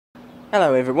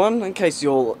Hello everyone, in case you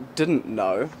all didn't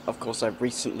know, of course I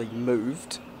recently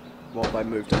moved. Well, by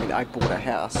moved, I mean I bought a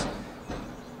house.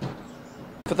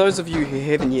 For those of you who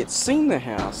haven't yet seen the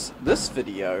house, this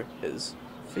video is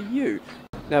for you.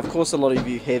 Now of course a lot of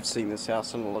you have seen this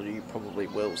house and a lot of you probably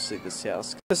will see this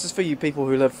house. This is for you people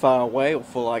who live far away, or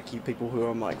for like you people who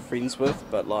I'm like friends with,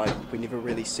 but like we never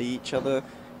really see each other.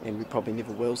 And we probably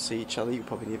never will see each other, you'll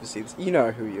probably never see this. You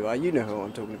know who you are, you know who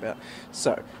I'm talking about.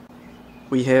 So,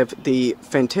 we have the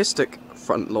fantastic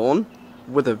front lawn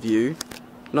with a view,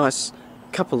 nice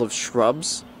couple of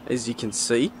shrubs as you can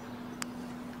see,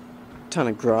 ton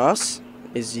of grass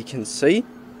as you can see,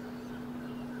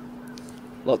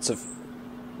 lots of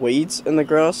weeds in the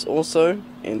grass also,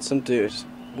 and some dirt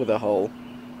with a hole,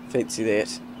 fancy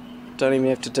that, don't even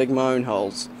have to dig my own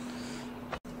holes.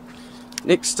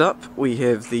 Next up we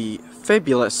have the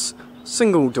fabulous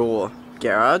single door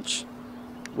garage,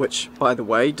 which, by the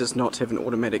way, does not have an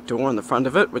automatic door on the front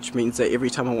of it, which means that every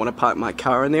time I want to park my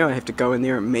car in there, I have to go in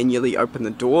there and manually open the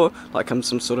door, like I'm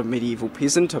some sort of medieval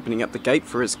peasant opening up the gate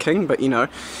for his king, but you know,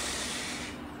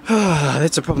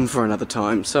 that's a problem for another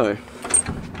time, so.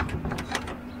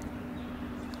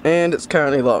 And it's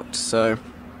currently locked, so,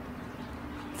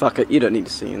 fuck it, you don't need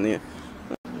to see in there.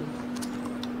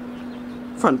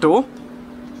 Front door.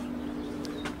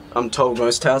 I'm told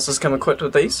most houses come equipped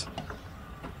with these.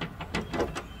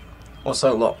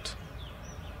 Also locked.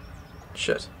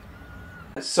 Shit.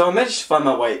 So I managed to find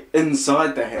my way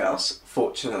inside the house,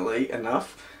 fortunately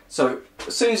enough. So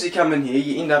as soon as you come in here,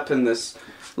 you end up in this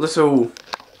little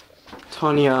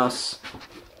tiny ass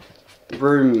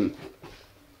room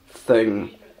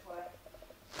thing.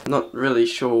 Not really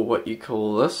sure what you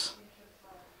call this.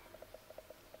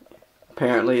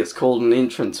 Apparently it's called an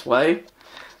entranceway.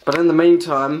 But in the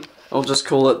meantime, I'll just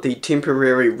call it the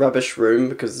temporary rubbish room,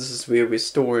 because this is where we're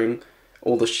storing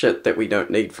all the shit that we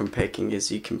don't need from packing,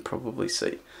 as you can probably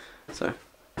see. So,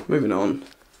 moving on.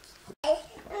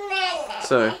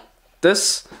 So,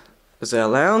 this is our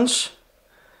lounge.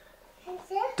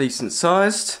 Decent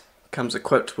sized. Comes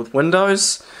equipped with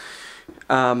windows.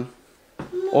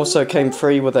 Also came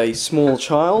free with a small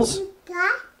child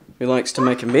who likes to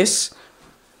make a mess.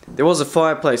 There was a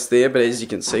fireplace there, but as you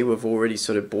can see we've already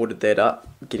sort of boarded that up,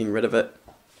 getting rid of it.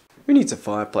 Who needs a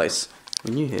fireplace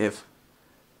when you have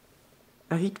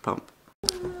a heat pump?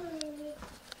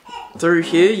 Through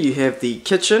here you have the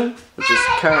kitchen, which is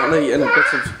currently in a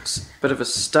bit of a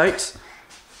state.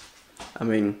 I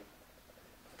mean,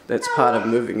 that's part of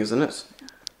moving, isn't it?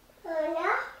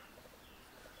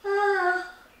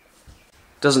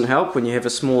 Doesn't help when you have a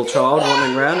small child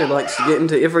wandering around who likes to get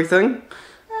into everything.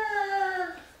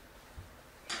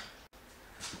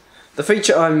 The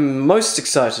feature I'm most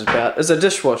excited about is a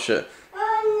dishwasher.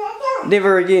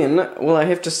 Never again will I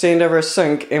have to stand over a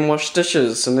sink and wash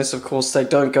dishes, unless of course they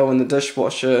don't go in the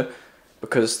dishwasher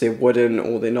because they're wooden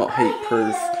or they're not heat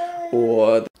proof.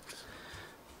 Or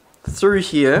through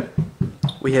here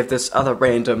we have this other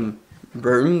random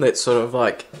room that sort of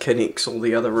like connects all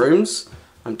the other rooms.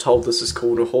 I'm told this is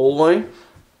called a hallway.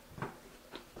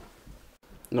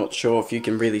 Not sure if you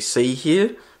can really see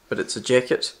here, but it's a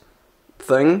jacket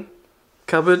thing.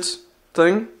 Cupboard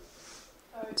thing.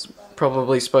 It's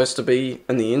probably supposed to be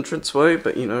in the entranceway,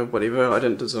 but you know, whatever, I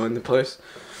didn't design the place.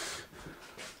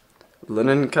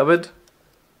 Linen cupboard.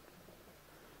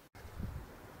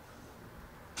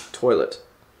 Toilet.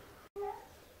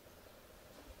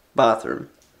 Bathroom.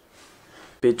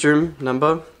 Bedroom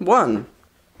number 1.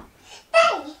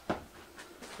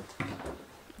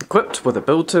 Equipped with a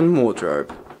built-in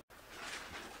wardrobe.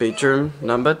 Bedroom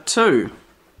number 2.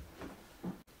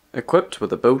 Equipped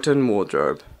with a built-in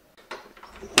wardrobe.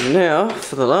 Now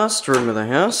for the last room of the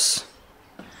house,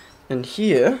 and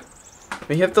here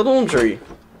we have the laundry,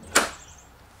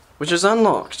 which is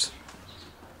unlocked.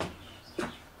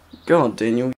 God,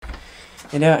 Daniel.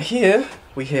 And out here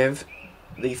we have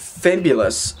the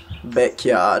fabulous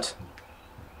backyard.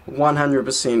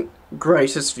 100%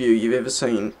 greatest view you've ever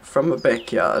seen from a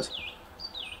backyard,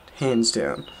 hands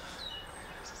down.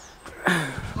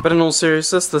 But in all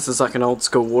seriousness, this is like an old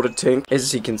school water tank.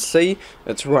 As you can see,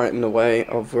 it's right in the way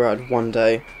of where I'd one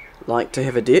day like to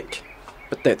have a deck,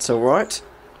 but that's alright.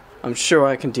 I'm sure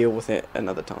I can deal with it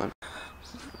another time.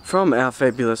 From our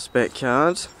fabulous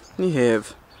backyard, you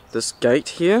have this gate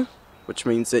here, which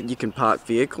means that you can park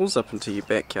vehicles up into your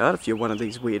backyard if you're one of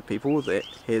these weird people that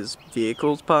has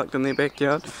vehicles parked in their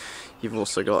backyard. You've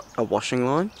also got a washing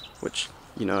line, which,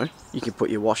 you know, you can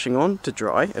put your washing on to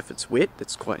dry if it's wet.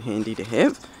 That's quite handy to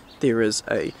have. There is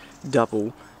a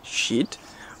double shed.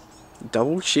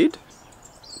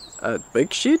 A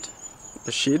big shed?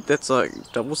 a shed that's like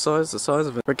double size, the size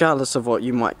of it. Regardless of what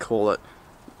you might call it,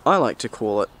 I like to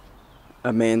call it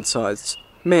a man-sized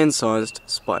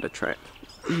spider trap.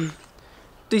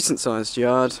 Decent sized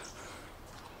yard,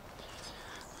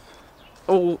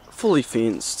 all fully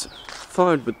fenced,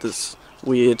 followed with this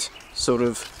weird sort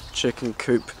of chicken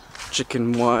coop,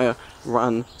 chicken wire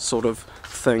run sort of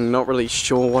thing. Not really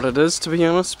sure what it is, to be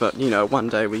honest, but you know, one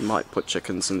day we might put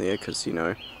chickens in there because, you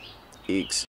know,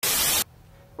 eggs.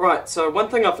 Right, so one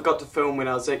thing I forgot to film when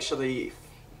I was actually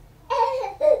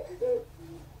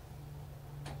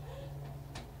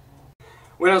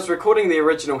recording the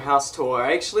original house tour,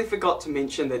 I actually forgot to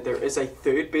mention that there is a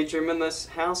third bedroom in this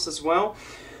house as well.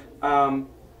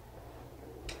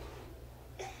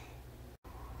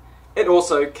 It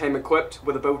also came equipped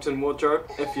with a built-in wardrobe,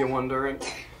 if you're wondering.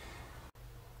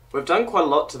 We've done quite a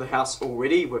lot to the house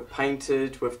already. We've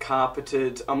painted, we've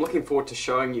carpeted. I'm looking forward to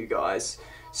showing you guys.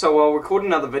 So I'll record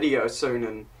another video soon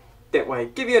and that way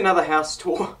give you another house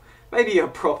tour. Maybe a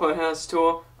proper house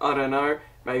tour, I don't know.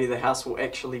 Maybe the house will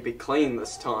actually be clean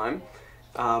this time.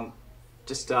 Like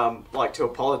to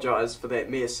apologise for that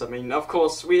mess. I mean, of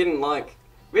course, we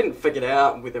hadn't figured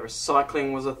out whether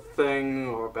recycling was a thing,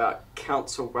 or about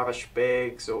council rubbish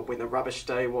bags, or when the rubbish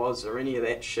day was, or any of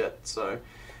that shit, so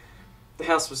the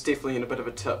house was definitely in a bit of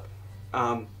a tip.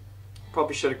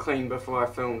 Probably should have cleaned before I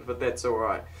filmed, but that's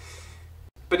alright.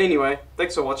 But anyway,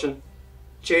 thanks for watching.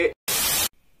 Cheers.